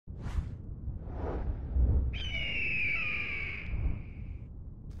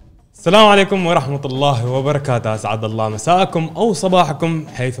السلام عليكم ورحمة الله وبركاته. أسعد الله مساءكم أو صباحكم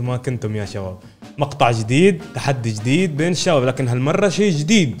حيثما كنتم يا شباب. مقطع جديد، تحدي جديد بين الشباب، لكن هالمرة شيء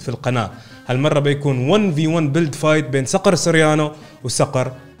جديد في القناة. هالمرة بيكون 1v1 بيلد فايت بين صقر سوريانو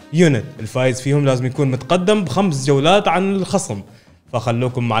وسقر يونت. الفايز فيهم لازم يكون متقدم ب5 جولات عن الخصم.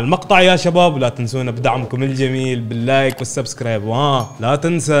 فخلوكم مع المقطع يا شباب، ولا تنسونا بدعمكم الجميل باللايك والسبسكرايب، لا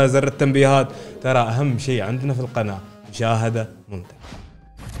تنسى زر التنبيهات، ترى أهم شيء عندنا في القناة مشاهدة ممتعة.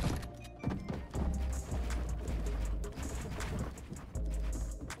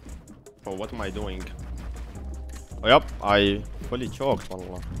 Oh, what am I doing? Oh, yep, I fully choked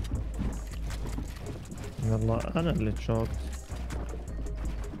والله. والله أنا اللي تشوكت.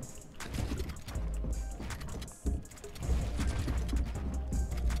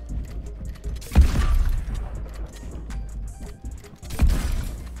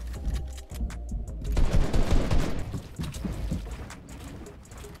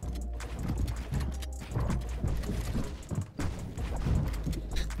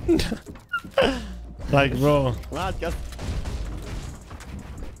 Like bro, Not just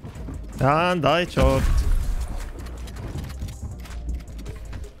and I choked.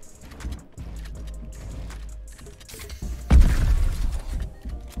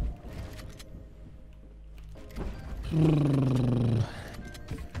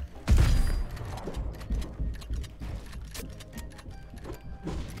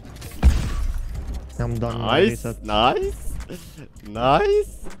 I'm done. nice, nice,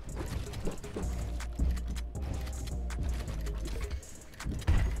 nice.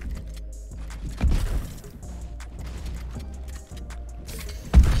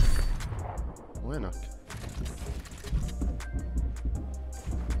 وينك؟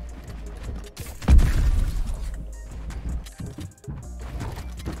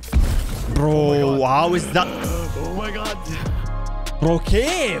 Bro, how is that? Oh my god. Bro,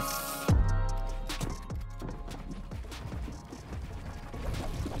 كيف؟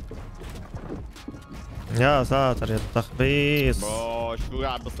 يا ساتر يا التخبيص. برو شو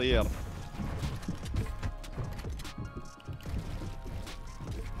قاعد بصير؟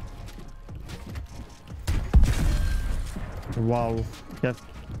 واو كيف؟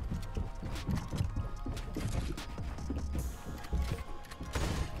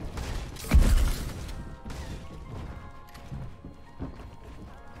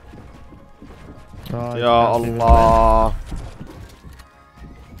 يا الله.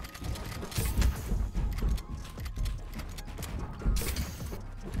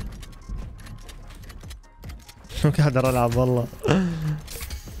 شو قادر العب والله.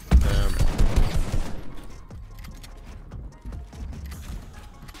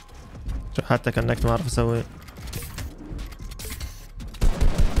 شو حتى كنكت ما اعرف اسوي.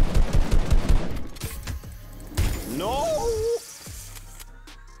 نو.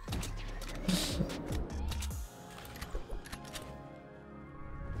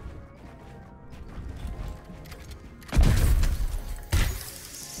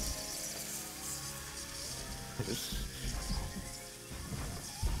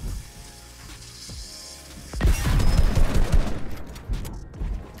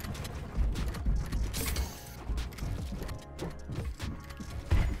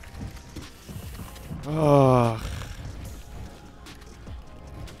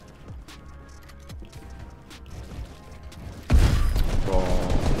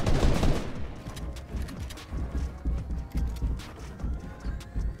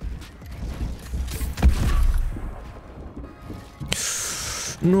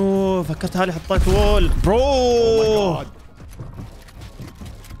 نو فكرت حالي حطيت وول برو.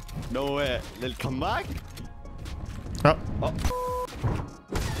 نو واي للكمباك.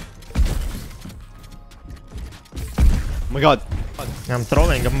 ماي جاد. I'm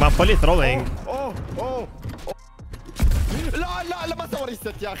throwing, I'm fully throwing. اوه لا لا لا، ما سوى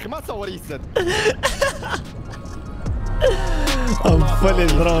ريست يا اخي، ما سوى ريست. I'm fully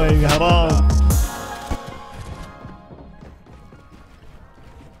throwing. حرام.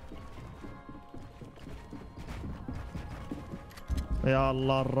 يا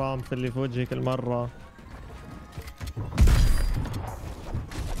الله الرامث اللي في وجهي كل مرة.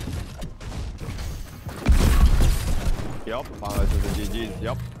 يب جي جي.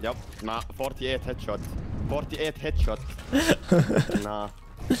 يب مع 48 هيد شوت. 48 هيد شوت. نا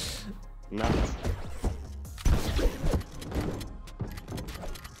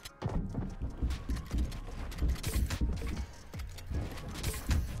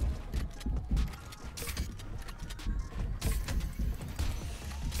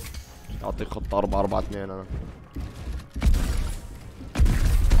اعطيك خطة 4-4-2 انا.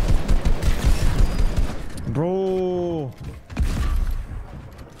 برو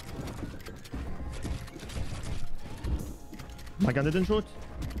My gun didn't shoot.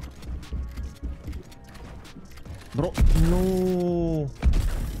 Bro, no.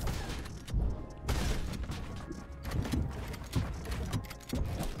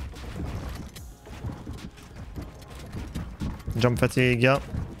 Jump fatigue, yeah.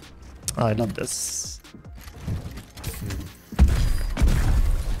 I love this.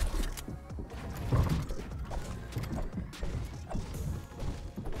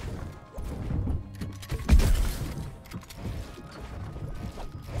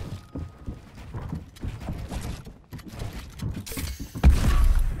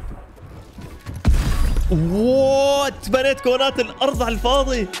 وات بنيت كونات الارض على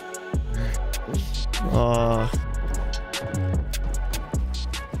الفاضي.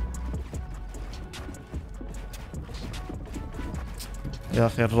 يا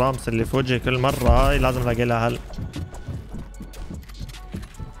اخي الرامس اللي في وجهي كل مره هاي لازم الاقي لها حل.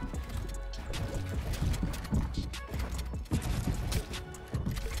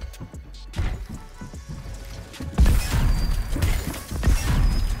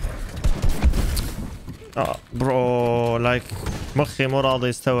 برو لايك مخي مو راضي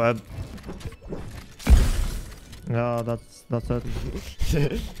يستوعب. يا that's it.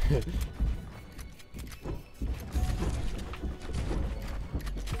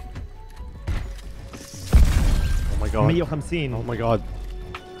 Oh my god. 150. Oh my god.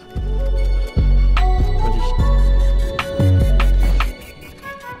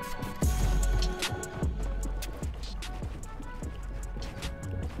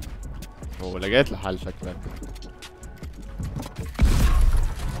 لقيت الحل شكلك.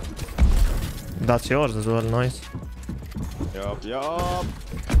 That's yours as well, nice. ياب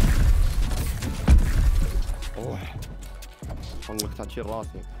اوه والله كنت هتشيل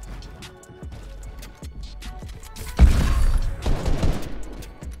راسي.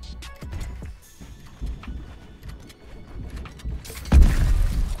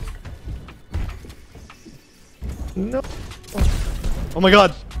 No. Oh my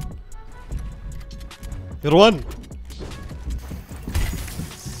god. You're one.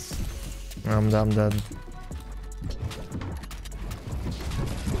 I'm dead.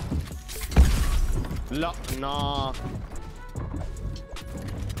 لا نا.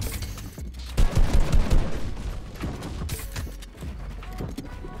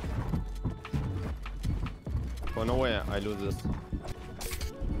 Oh no way I lose this.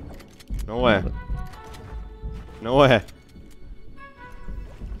 No way. No way.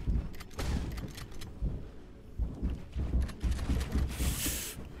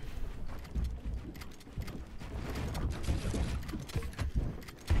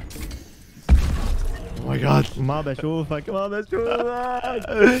 Oh my god. ما بشوفك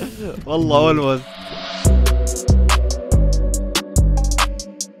والله اولموست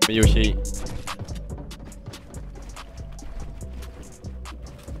 100 وشي.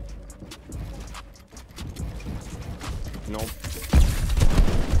 نو.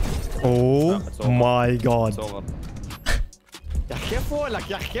 اوه ماي جاد. يا اخي كيف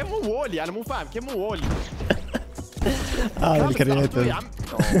وولك يا اخي؟ كيف مو وولي؟ انا مو فاهم كيف مو وولي. هذا الكرييتر. اوه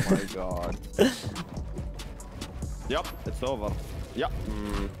ماي جاد. يب اتس اوفر. يب.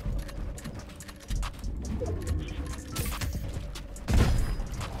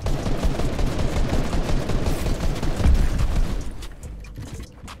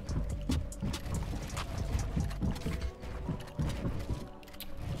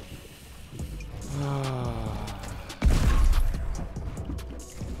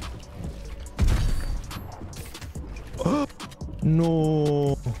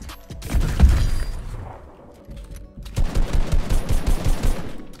 نو.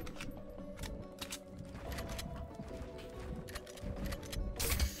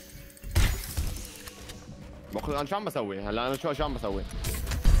 انا شو عم بسوي هلا؟ انا شو عم بسوي؟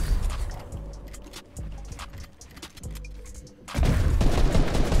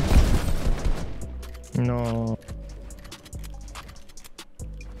 نو.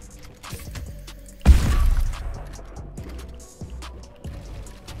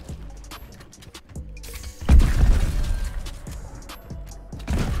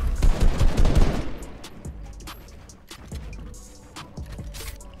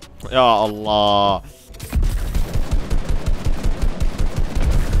 يا الله.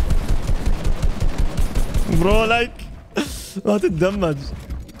 برو لايك ما تتدمج.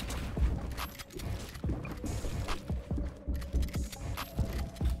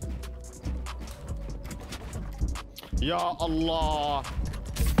 يا الله.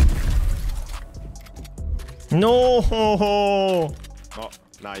 نو.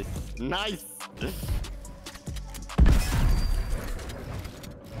 نايس نايس.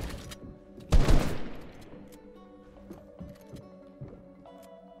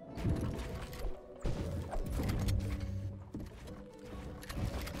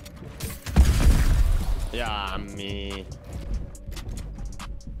 يا عمي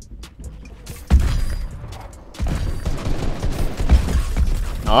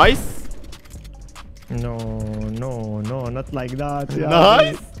نايس. نو نو نو نوت لايك ذات.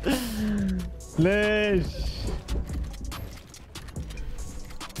 نايس. ليش؟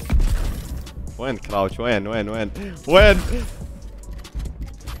 وين كراوتش؟ وين؟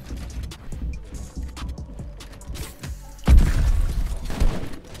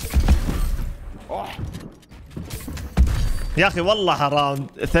 يا اخي والله حرام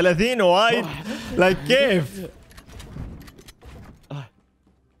 30 وايد. لايك كيف؟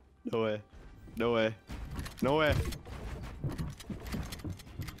 نو واي نو واي نو واي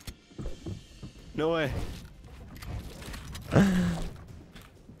نو واي.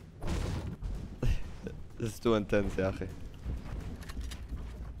 This is too intense يا اخي.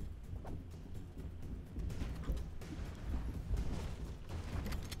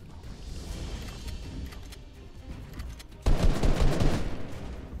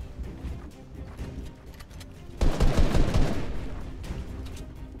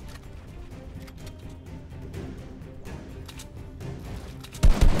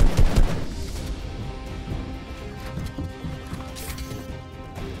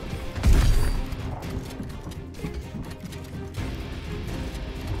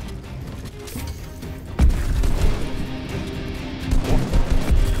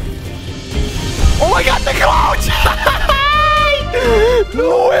 اوه ماي جاد ذا كراوتش.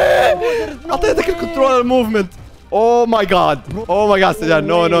 نو واي. اعطيتك الكنترول الموفمنت. اوه ماي جاد سجان.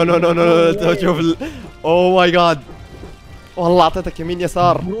 نو شوف اوه ماي جاد والله اعطيتك يمين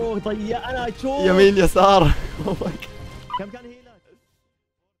يسار. برو ضيعنا. شوف يمين يسار. اوه ماي جاد. كم كان هيلك؟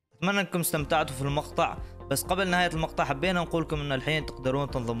 اتمنى انكم استمتعتوا في المقطع، بس قبل نهاية المقطع حبينا نقول لكم انه الحين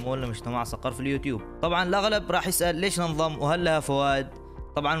تقدرون تنضمون لمجتمع صقر في اليوتيوب. طبعا الاغلب راح يسأل ليش ننضم وهل لها فوائد؟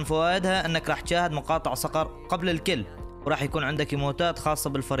 طبعا من فوائدها انك راح تشاهد مقاطع صقر قبل الكل، وراح يكون عندك ايموتات خاصة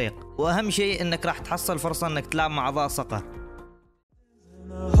بالفريق، واهم شيء انك راح تحصل فرصة انك تلعب مع اعضاء صقر.